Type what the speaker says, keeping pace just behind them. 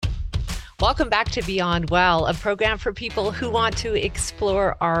Welcome back to Beyond Well, a program for people who want to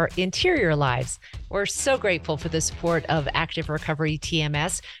explore our interior lives. We're so grateful for the support of Active Recovery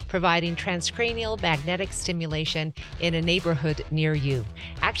TMS, providing transcranial magnetic stimulation in a neighborhood near you.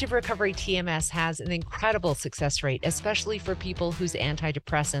 Active Recovery TMS has an incredible success rate, especially for people whose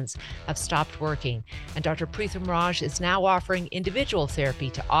antidepressants have stopped working. And Dr. Pritham Raj is now offering individual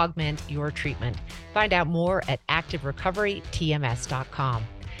therapy to augment your treatment. Find out more at activerecoverytms.com.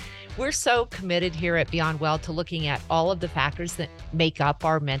 We're so committed here at Beyond Well to looking at all of the factors that make up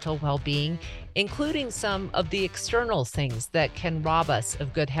our mental well-being, including some of the external things that can rob us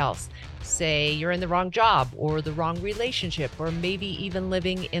of good health. Say you're in the wrong job or the wrong relationship, or maybe even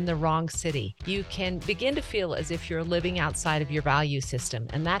living in the wrong city. You can begin to feel as if you're living outside of your value system,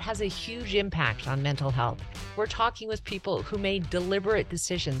 and that has a huge impact on mental health. We're talking with people who made deliberate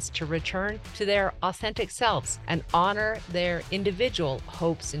decisions to return to their authentic selves and honor their individual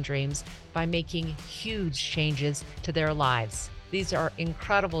hopes and dreams by making huge changes to their lives. These are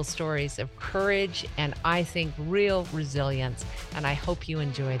incredible stories of courage and, I think, real resilience, and I hope you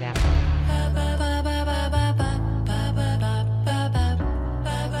enjoy them.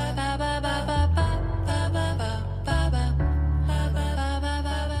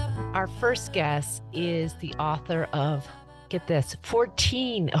 Our first guest is the author of, get this,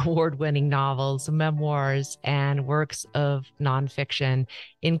 14 award-winning novels, memoirs, and works of nonfiction,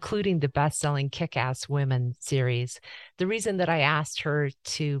 including the best-selling Kick-Ass Women series. The reason that I asked her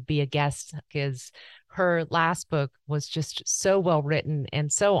to be a guest is her last book was just so well written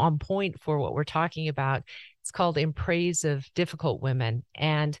and so on point for what we're talking about. It's called In Praise of Difficult Women.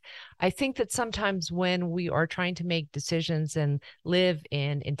 And I think that sometimes when we are trying to make decisions and live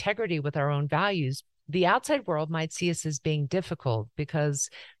in integrity with our own values, the outside world might see us as being difficult because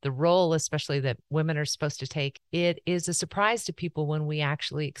the role, especially that women are supposed to take, it is a surprise to people when we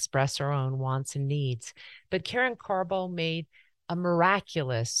actually express our own wants and needs. But Karen Karbo made a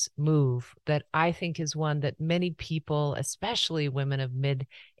miraculous move that I think is one that many people, especially women of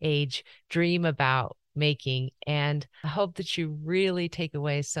mid-age, dream about making. And I hope that you really take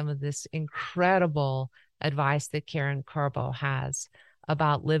away some of this incredible advice that Karen Karbo has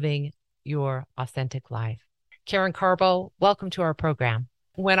about living your authentic life. Karen Karbo, welcome to our program.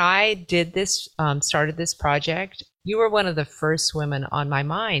 When I did this, started this project, you were one of the first women on my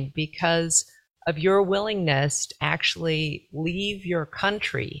mind because of your willingness to actually leave your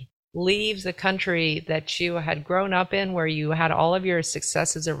country, leave the country that you had grown up in, where you had all of your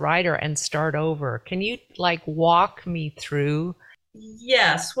success as a writer, and start over. Can you walk me through?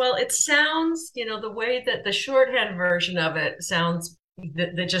 Yes. Well, it sounds, the way that the shorthand version of it sounds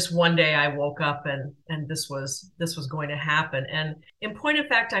that just one day I woke up and this was going to happen. And in point of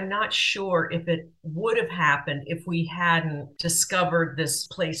fact, I'm not sure if it would have happened if we hadn't discovered this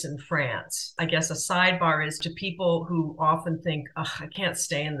place in France. I guess a sidebar is to people who often think, oh, I can't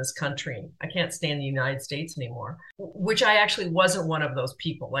stay in this country. I can't stay in the United States anymore, which I actually wasn't one of those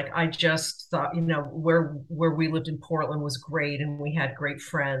people. I just thought, where we lived in Portland was great and we had great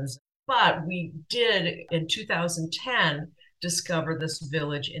friends. But we did in 2010 discover this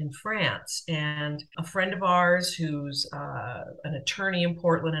village in France. And a friend of ours who's an attorney in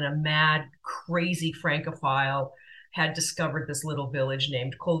Portland and a mad, crazy Francophile had discovered this little village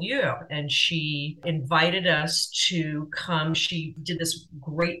named Couillure. And she invited us to come. She did this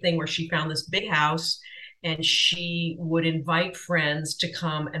great thing where she found this big house and she would invite friends to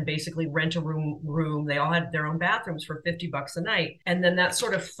come and basically rent a room. They all had their own bathrooms for $50 a night. And then that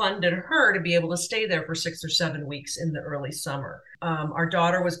sort of funded her to be able to stay there for 6 or 7 weeks in the early summer. Our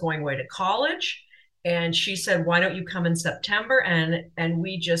daughter was going away to college. And she said, why don't you come in September? And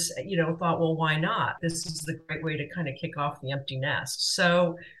we just, thought, well, why not? This is the great way to kind of kick off the empty nest.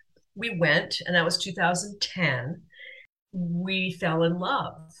 So we went, and that was 2010. We fell in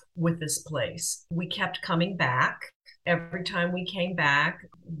love with this place. We kept coming back. Every time we came back,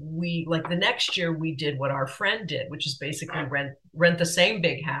 the next year we did what our friend did, which is basically rent the same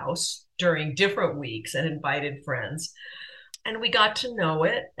big house during different weeks and invited friends. And we got to know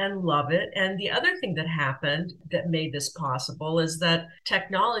it and love it. And the other thing that happened that made this possible is that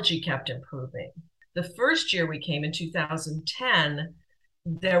technology kept improving. The first year we came in 2010,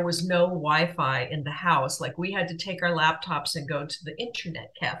 there was no Wi-Fi in the house. We had to take our laptops and go to the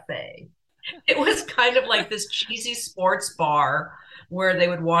internet cafe. It was kind of like this cheesy sports bar where they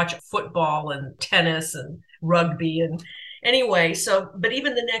would watch football and tennis and rugby. And anyway, but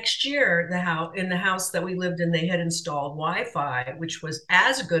even the next year, in the house that we lived in, they had installed Wi-Fi, which was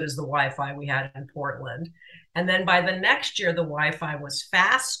as good as the Wi-Fi we had in Portland. And then by the next year, the Wi-Fi was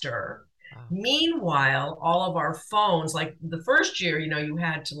faster. Wow. Meanwhile, all of our phones, the first year, you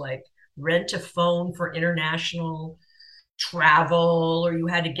had to rent a phone for international travel, or you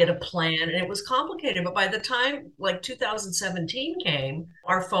had to get a plan, and it was complicated. But by the time like 2017 came,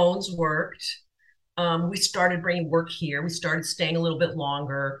 our phones worked. We started bringing work here. We started staying a little bit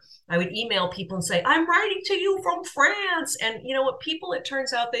longer. I would email people and say, I'm writing to you from France. And you know what? People, it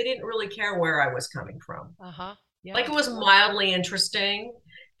turns out they didn't really care where I was coming from. Uh-huh. Like, Yeah. it was mildly interesting.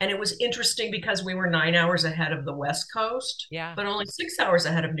 And it was interesting because we were 9 hours ahead of the West Coast, Yeah. but only 6 hours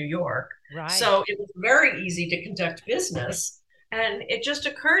ahead of New York. Right. So it was very easy to conduct business. And it just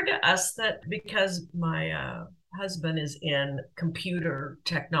occurred to us that because my husband is in computer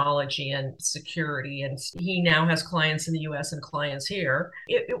technology and security, and he now has clients in the US and clients here,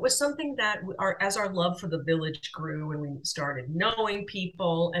 it was something that as our love for the village grew and we started knowing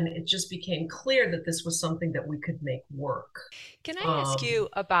people, and it just became clear that this was something that we could make work. Can I ask Um, you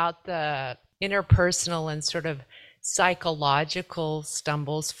about the interpersonal and sort of psychological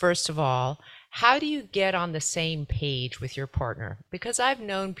stumbles? First of all, how do you get on the same page with your partner? Because I've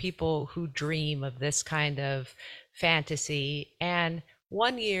known people who dream of this kind of fantasy, and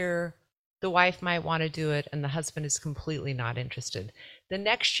one year the wife might want to do it and the husband is completely not interested. The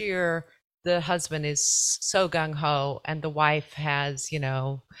next year, the husband is so gung ho and the wife has,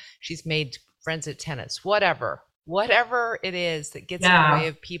 she's made friends at tennis, whatever it is that gets in the way yeah,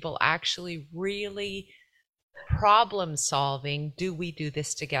 of people actually really problem solving. Do we do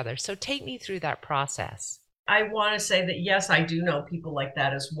this together? So take me through that process. I want to say that yes, I do know people like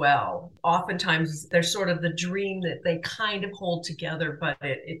that as well. Oftentimes, there's sort of the dream that they kind of hold together, but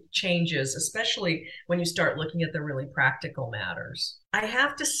it changes, especially when you start looking at the really practical matters. I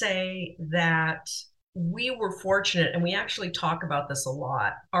have to say that we were fortunate, and we actually talk about this a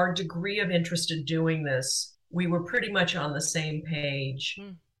lot. Our degree of interest in doing this, we were pretty much on the same page.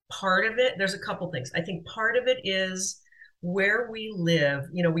 Hmm. Part of it, there's a couple things. I think part of it is where we live.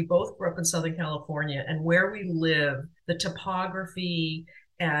 We both grew up in Southern California, and where we live, the topography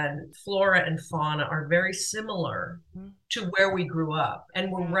and flora and fauna are very similar Hmm. to where we grew up. And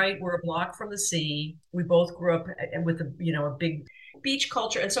we're Yeah. right, we're a block from the sea. We both grew up with a big beach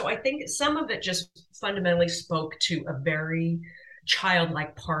culture. And so I think some of it just fundamentally spoke to a very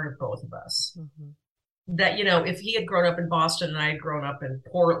childlike part of both of us. Mhm. That if he had grown up in Boston and I had grown up in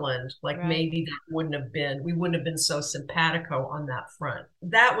Portland, like Right. maybe we wouldn't have been so simpatico on that front.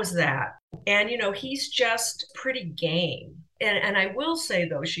 That was that. And he's just pretty game. And I will say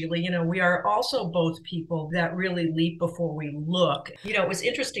though, Sheila, we are also both people that really leap before we look. It was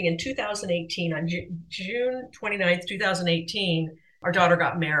interesting in 2018, on June 29th, 2018, our daughter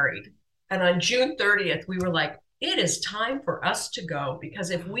got married. And on June 30th, we were like, it is time for us to go,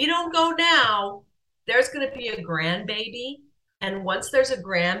 because if we don't go now, there's going to be a grandbaby. And once there's a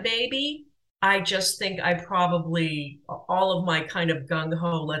grandbaby, I just think I probably, all of my kind of gung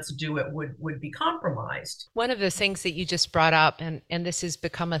ho, let's do it, would be compromised. One of the things that you just brought up, and this has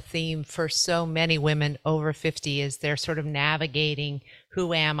become a theme for so many women over 50, is they're sort of navigating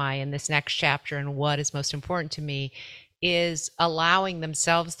who am I in this next chapter and what is most important to me, is allowing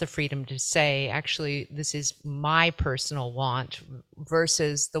themselves the freedom to say, actually, this is my personal want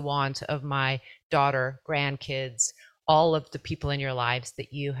versus the want of my daughter, grandkids, all of the people in your lives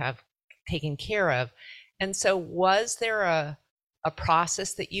that you have taken care of. And so was there a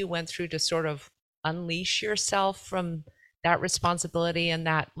process that you went through to sort of unleash yourself from that responsibility and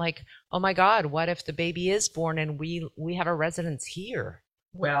that, like, oh my God, what if the baby is born and we have a residence here?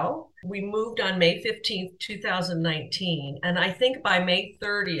 Well, we moved on May 15th, 2019. And I think by May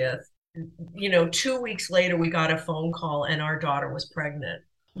 30th, 2 weeks later, we got a phone call and our daughter was pregnant.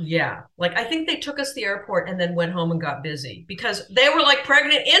 Yeah. Like, I think they took us to the airport and then went home and got busy because they were like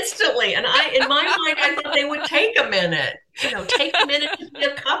pregnant instantly. And in my mind, I thought they would take a minute, take a minute to be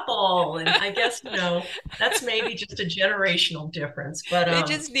a couple. And I guess, that's maybe just a generational difference. But, They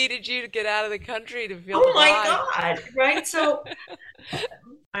just needed you to get out of the country to feel oh the my vibe. God. Right. So,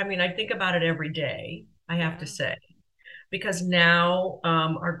 I mean, I think about it every day, I have to Yeah. say, because now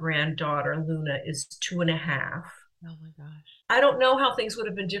our granddaughter, Luna, is 2.5. Oh my gosh. I don't know how things would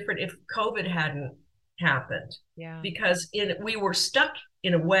have been different if COVID hadn't happened, Yeah. because we were stuck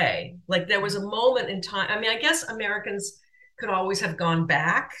in a way. Like, there was a moment in time. I mean, I guess Americans could always have gone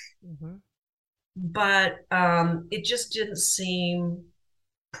back, Mm-hmm. but it just didn't seem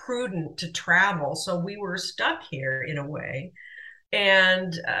prudent to travel. So we were stuck here in a way.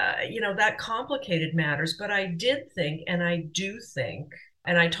 And, that complicated matters. But I did think, and I do think,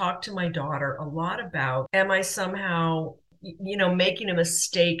 and I talked to my daughter a lot about, am I somehow, making a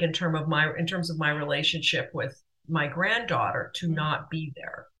mistake in terms of my relationship with my granddaughter to not be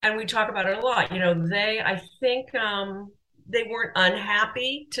there? And we talk about it a lot. I think, they weren't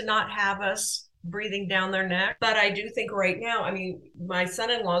unhappy to not have us breathing down their neck. But I do think right now, I mean, my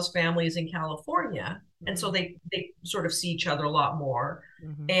son-in-law's family is in California, and so they sort of see each other a lot more.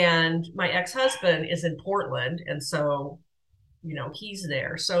 Mm-hmm. And my ex-husband is in Portland, and so he's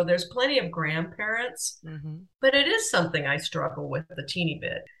there. So there's plenty of grandparents, Mm-hmm. but it is something I struggle with a teeny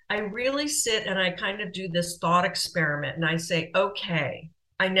bit. I really sit and I kind of do this thought experiment and I say, okay,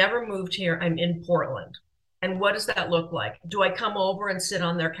 I never moved here. I'm in Portland. And what does that look like? Do I come over and sit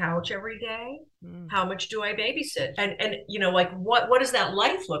on their couch every day? Mm. How much do I babysit? And like what does that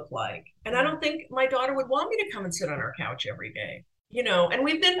life look like? And I don't think my daughter would want me to come and sit on our couch every day. And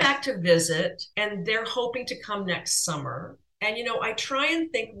we've been back to visit and they're hoping to come next summer. And, I try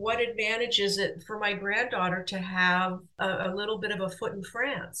and think what advantage is it for my granddaughter to have a little bit of a foot in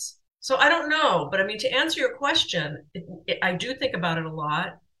France. So I don't know, but I mean, to answer your question, I do think about it a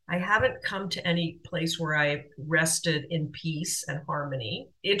lot. I haven't come to any place where I rested in peace and harmony.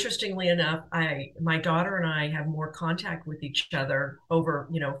 Interestingly enough, my daughter and I have more contact with each other over,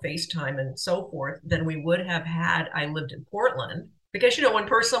 FaceTime and so forth than we would have had I lived in Portland. Because, when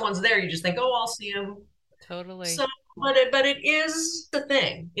someone's there, you just think, oh, I'll see him. Totally. So, but it is a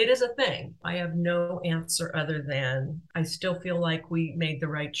thing. It is a thing. I have no answer other than I still feel like we made the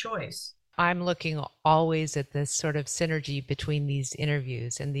right choice. I'm looking always at this sort of synergy between these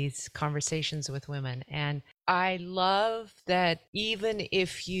interviews and these conversations with women. And I love that even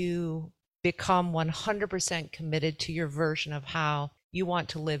if you become 100% committed to your version of how you want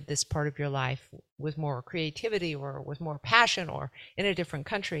to live this part of your life with more creativity or with more passion or in a different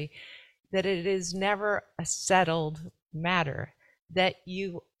country, that it is never a settled matter, that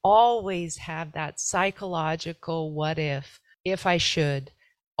you always have that psychological what if I should,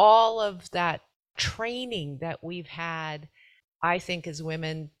 all of that training that we've had, I think, as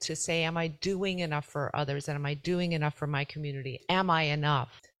women to say, am I doing enough for others? And am I doing enough for my community? Am I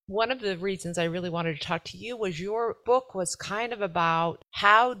enough? One of the reasons I really wanted to talk to you was your book was kind of about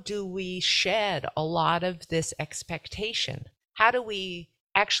how do we shed a lot of this expectation? How do we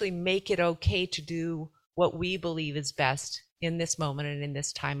actually make it okay to do what we believe is best in this moment and in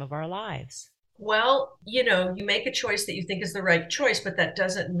this time of our lives? Well, you make a choice that you think is the right choice, but that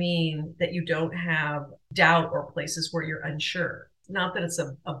doesn't mean that you don't have doubt or places where you're unsure. Not that it's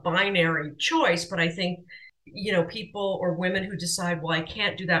a binary choice, but I think, people or women who decide, well, I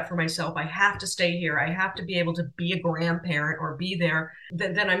can't do that for myself. I have to stay here. I have to be able to be a grandparent or be there.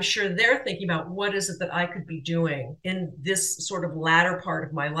 Then I'm sure they're thinking about what is it that I could be doing in this sort of latter part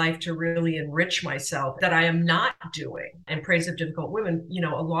of my life to really enrich myself that I am not doing. And praise of difficult women,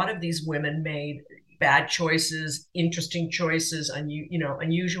 a lot of these women made bad choices, interesting choices,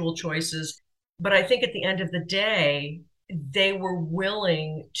 unusual choices. But I think at the end of the day, they were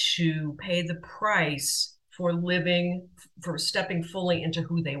willing to pay the price for stepping fully into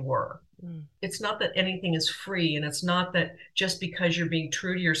who they were. Mm. It's not that anything is free, and it's not that just because you're being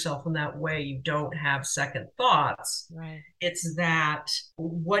true to yourself in that way, you don't have second thoughts. Right. It's that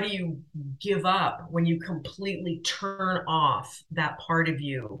what do you give up when you completely turn off that part of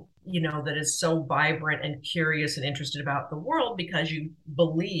you, that is so vibrant and curious and interested about the world because you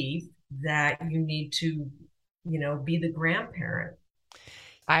believe that you need to, be the grandparent.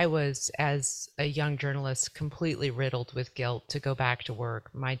 I was, as a young journalist, completely riddled with guilt to go back to work.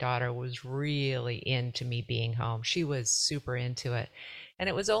 My daughter was really into me being home. She was super into it. And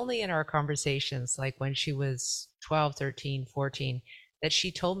it was only in our conversations, like when she was 12, 13, 14, that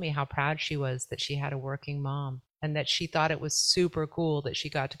she told me how proud she was that she had a working mom and that she thought it was super cool that she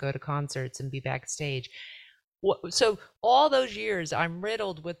got to go to concerts and be backstage. So all those years, I'm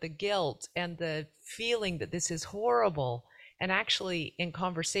riddled with the guilt and the feeling that this is horrible. And actually, in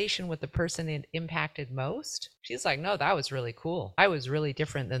conversation with the person it impacted most, she's like, no, that was really cool. I was really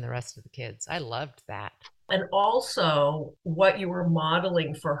different than the rest of the kids. I loved that. And also, what you were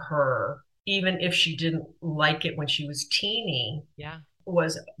modeling for her, even if she didn't like it when she was teeny,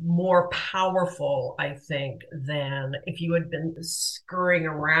 was more powerful, I think, than if you had been scurrying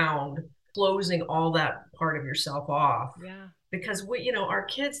around, closing all that part of yourself off. Yeah. Because our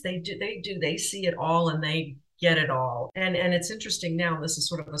kids, they see it all and they get it all. And it's interesting now, this is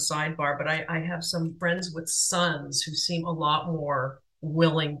sort of a sidebar, but I have some friends with sons who seem a lot more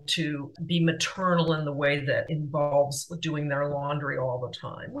willing to be maternal in the way that involves doing their laundry all the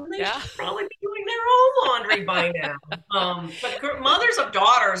time. When they should probably be doing their own laundry by now. But mothers of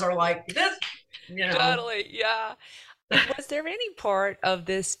daughters are like this, Totally, yeah. Was there any part of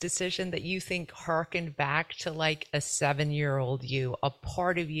this decision that you think harkened back to like a 7-year-old you, a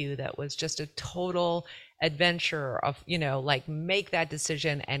part of you that was just a total adventure of, like make that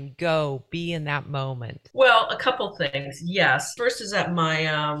decision and go be in that moment? Well, a couple things. Yes. First is that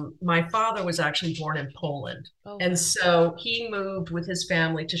my father was actually born in Poland. Oh, And wow. so he moved with his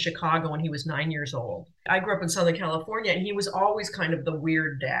family to Chicago when he was 9 years old. I grew up in Southern California, and he was always kind of the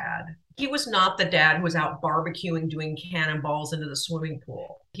weird dad. He was not the dad who was out barbecuing, doing cannonballs into the swimming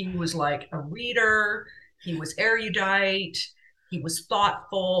pool. He was like a reader, he was erudite, he was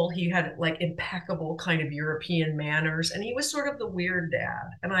thoughtful, he had like impeccable kind of European manners, and he was sort of the weird dad,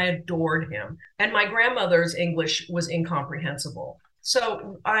 and I adored him. And my grandmother's English was incomprehensible.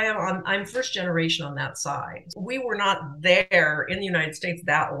 So I'm first generation on that side. We were not there in the United States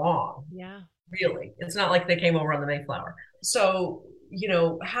that long. Yeah. Really. It's not like they came over on the Mayflower. So,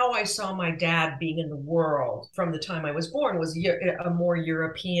 how I saw my dad being in the world from the time I was born was a more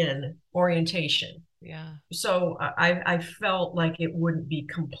European orientation. Yeah. So I felt like it wouldn't be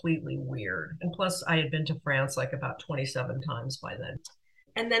completely weird. And plus, I had been to France like about 27 times by then.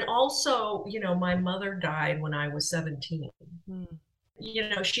 And then also, my mother died when I was 17. Hmm.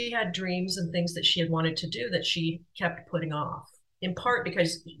 She had dreams and things that she had wanted to do that she kept putting off, in part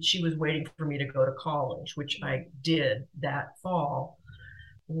because she was waiting for me to go to college, which I did that fall.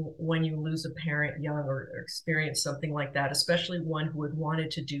 When you lose a parent young or experience something like that, especially one who had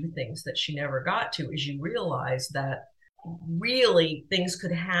wanted to do things that she never got to, is you realize that really things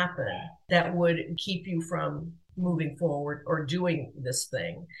could happen that would keep you from moving forward or doing this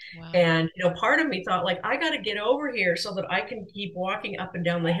thing. Wow. And part of me thought, like, I got to get over here so that I can keep walking up and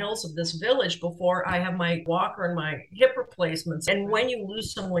down the hills of this village before I have my walker and my hip replacements. And when you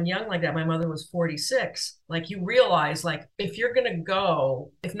lose someone young like that, my mother was 46, like, you realize, like, if you're going to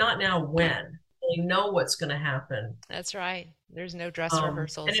go, if not now, when? You know what's going to happen. That's right. There's no dress And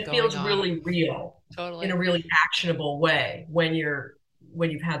rehearsals it going feels on. really real in Totally. a really actionable way when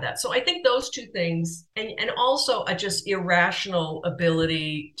you've had that. So I think those two things, and also a just irrational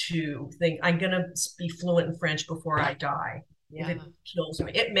ability to think I'm gonna be fluent in French before I die. If Yeah. it kills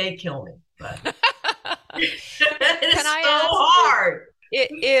me, it may kill me, but Can it's I so ask you, hard.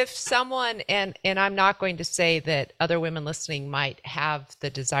 if someone, and I'm not going to say that other women listening might have the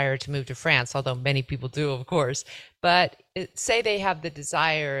desire to move to France, although many people do, of course, but say they have the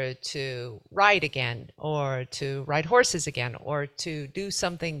desire to ride again, or to ride horses again, or to do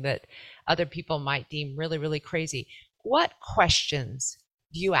something that other people might deem really, really crazy. What questions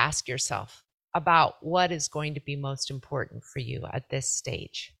do you ask yourself about what is going to be most important for you at this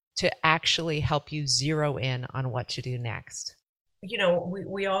stage to actually help you zero in on what to do next?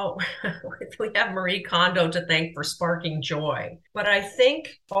 We all we have Marie Kondo to thank for sparking joy, but I think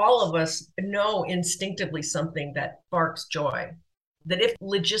all of us know instinctively something that sparks joy. That if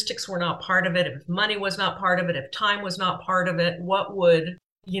logistics were not part of it, if money was not part of it, if time was not part of it, what would,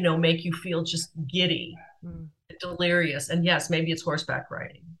 make you feel just giddy, Mm. delirious? And yes, maybe it's horseback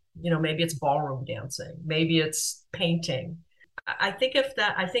riding, maybe it's ballroom dancing, maybe it's painting. I think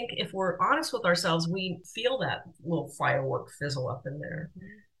if we're honest with ourselves, we feel that little firework fizzle up in there.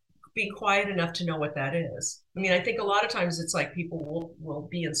 Being quiet enough to know what that is. I mean, I think a lot of times it's like people will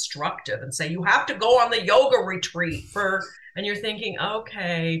be instructive and say, you have to go on the yoga retreat for, and you're thinking,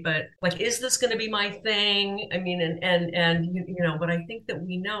 okay, but like, is this going to be my thing? I mean, but I think that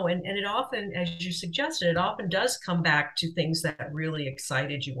we know, and it often, as you suggested, it often does come back to things that really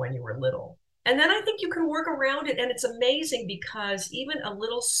excited you when you were little. And then I think you can work around it. And it's amazing because even a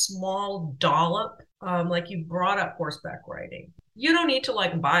little small dollop, like you brought up horseback riding, you don't need to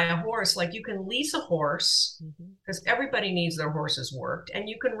like buy a horse. Like, you can lease a horse because everybody needs their horses worked. And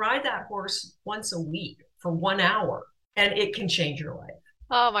you can ride that horse once a week for 1 hour, and it can change your life.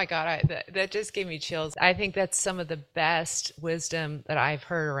 Oh my God, that just gave me chills. I think that's some of the best wisdom that I've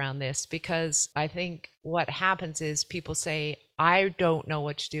heard around this, because I think what happens is people say, I don't know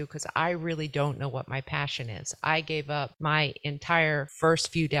what to do because I really don't know what my passion is. I gave up my entire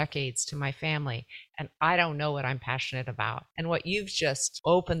first few decades to my family, and I don't know what I'm passionate about. And what you've just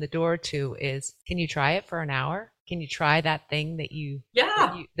opened the door to is, can you try it for an hour? Can you try that thing that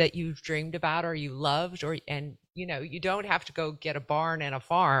Yeah. that you've dreamed about or you loved, and you don't have to go get a barn and a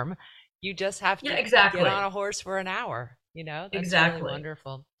farm. You just have Yeah, to get on exactly. a horse for an hour. That's really Exactly.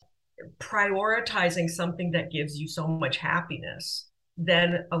 wonderful. Prioritizing something that gives you so much happiness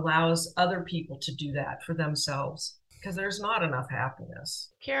then allows other people to do that for themselves, because there's not enough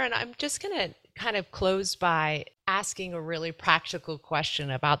happiness. Karen, I'm just going to kind of close by asking a really practical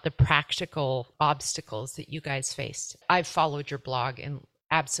question about the practical obstacles that you guys faced. I've followed your blog and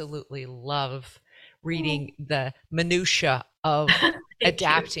absolutely love reading the minutia of Thank you.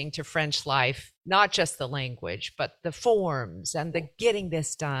 adapting to French life, not just the language, but the forms and the getting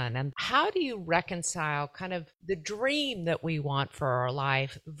this done. And how do you reconcile kind of the dream that we want for our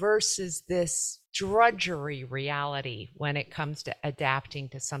life versus this drudgery reality when it comes to adapting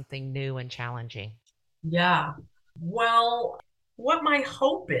to something new and challenging? Yeah. Well, what my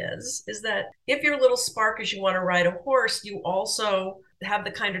hope is that if you're a little sparkish, you want to ride a horse, you also have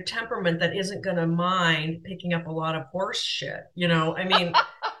the kind of temperament that isn't going to mind picking up a lot of horse shit. I mean,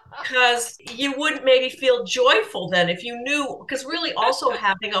 because you wouldn't maybe feel joyful then if you knew, because really also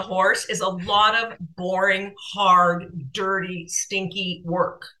having a horse is a lot of boring, hard, dirty, stinky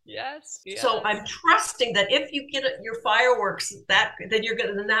work. Yes, So yes. I'm trusting that if you get your fireworks, that you're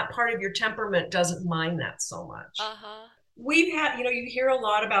gonna, then that part of your temperament doesn't mind that so much. Uh-huh. We've had, you hear a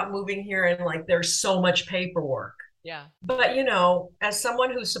lot about moving here and like there's so much paperwork. Yeah. But, as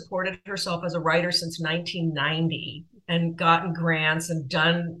someone who supported herself as a writer since 1990 and gotten grants and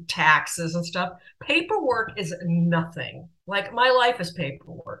done taxes and stuff, paperwork is nothing. Like my life is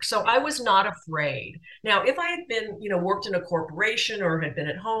paperwork. So I was not afraid. Now, if I had been, worked in a corporation or had been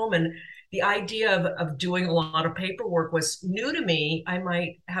at home and the idea of doing a lot of paperwork was new to me, I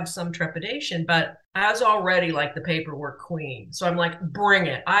might have some trepidation, but I was already like the paperwork queen. So I'm like, bring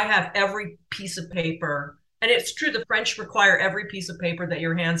it. I have every piece of paper. And it's true, the French require every piece of paper that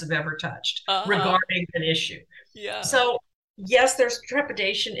your hands have ever touched Uh-huh. regarding an issue. Yeah. So yes, there's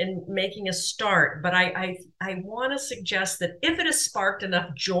trepidation in making a start, but I want to suggest that if it has sparked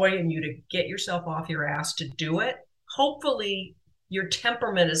enough joy in you to get yourself off your ass to do it, hopefully your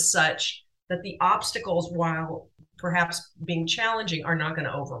temperament is such that the obstacles, while perhaps being challenging, are not going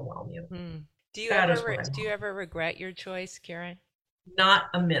to overwhelm you. Hmm. That is what I Do you want. ever regret your choice, Karen? Not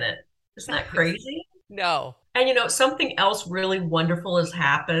a minute. Isn't that Nice. crazy? No. And something else really wonderful has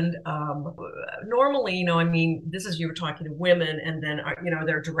happened. Normally, I mean, this is you were talking to women, and then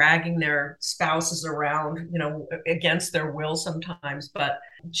they're dragging their spouses around, against their will sometimes. But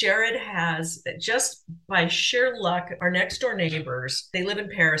Jared has, just by sheer luck, our next door neighbors. They live in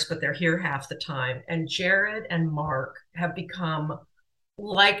Paris, but they're here half the time. And Jared and Mark have become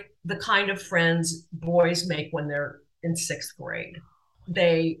like the kind of friends boys make when they're in sixth grade.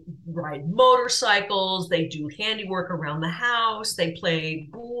 They ride motorcycles, they do handiwork around the house, they play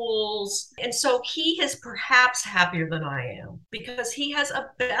bowls. And so he is perhaps happier than I am because he has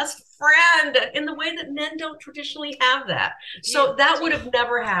a best friend in the way that men don't traditionally have that. So that would have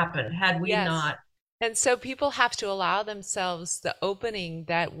never happened had we Yes. not. And so people have to allow themselves the opening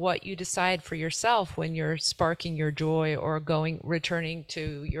that what you decide for yourself when you're sparking your joy or returning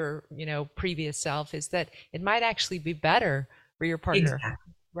to your, previous self is that it might actually be better for your partner,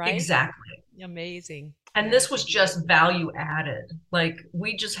 Exactly. right? Exactly. Amazing. And this was just value added. Like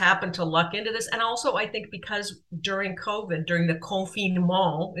we just happened to luck into this. And also, I think because during COVID, during the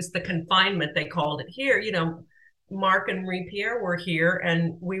confinement, is the confinement they called it here, Mark and Marie Pierre were here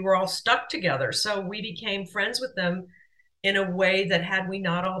and we were all stuck together. So we became friends with them in a way that had we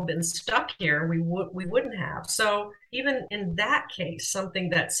not all been stuck here, we wouldn't have. So even in that case, something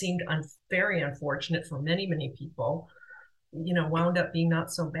that seemed very unfortunate for many, many people, wound up being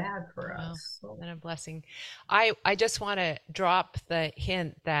not so bad for Wow. us. So. And a blessing. I just want to drop the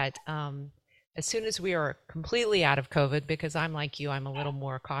hint that as soon as we are completely out of COVID, because I'm like you, I'm a little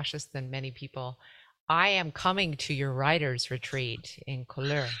more cautious than many people. I am coming to your writers retreat in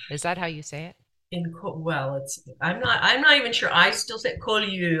Couillure. Is that how you say it? Well, I'm not even sure. I still say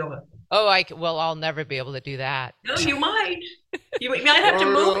Couillure. Oh, well, I'll never be able to do that. No, you might. You might have to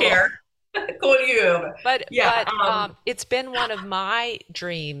move here. Couillure. But Yeah. it's been one of my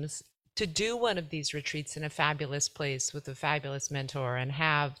dreams to do one of these retreats in a fabulous place with a fabulous mentor and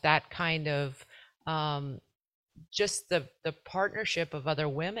have that kind of just the partnership of other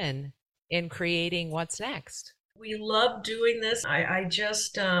women in creating what's next. We love doing this. I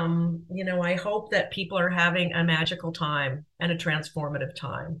just, I hope that people are having a magical time and a transformative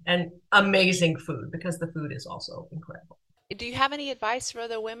time and amazing food because the food is also incredible. Do you have any advice for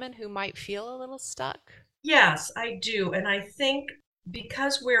other women who might feel a little stuck? Yes, I do. And I think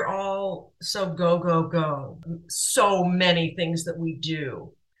because we're all so go, go, go, so many things that we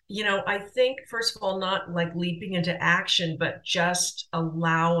do, I think, first of all, not like leaping into action, but just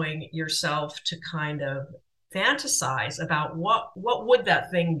allowing yourself to kind of fantasize about what would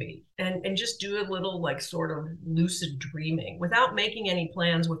that thing be and just do a little like sort of lucid dreaming without making any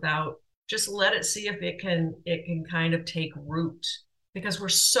plans, without just let it see if it can kind of take root because we're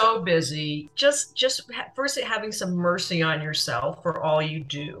so busy. Just first having some mercy on yourself for all you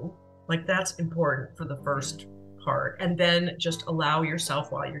do, like that's important for the first part, and then just allow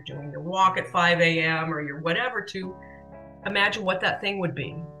yourself while you're doing your walk at 5 a.m. or your whatever to imagine what that thing would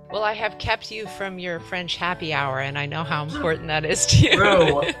be. Well, I have kept you from your French happy hour, and I know how important that is to you.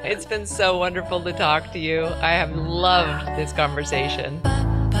 True. It's been so wonderful to talk to you. I have loved this conversation.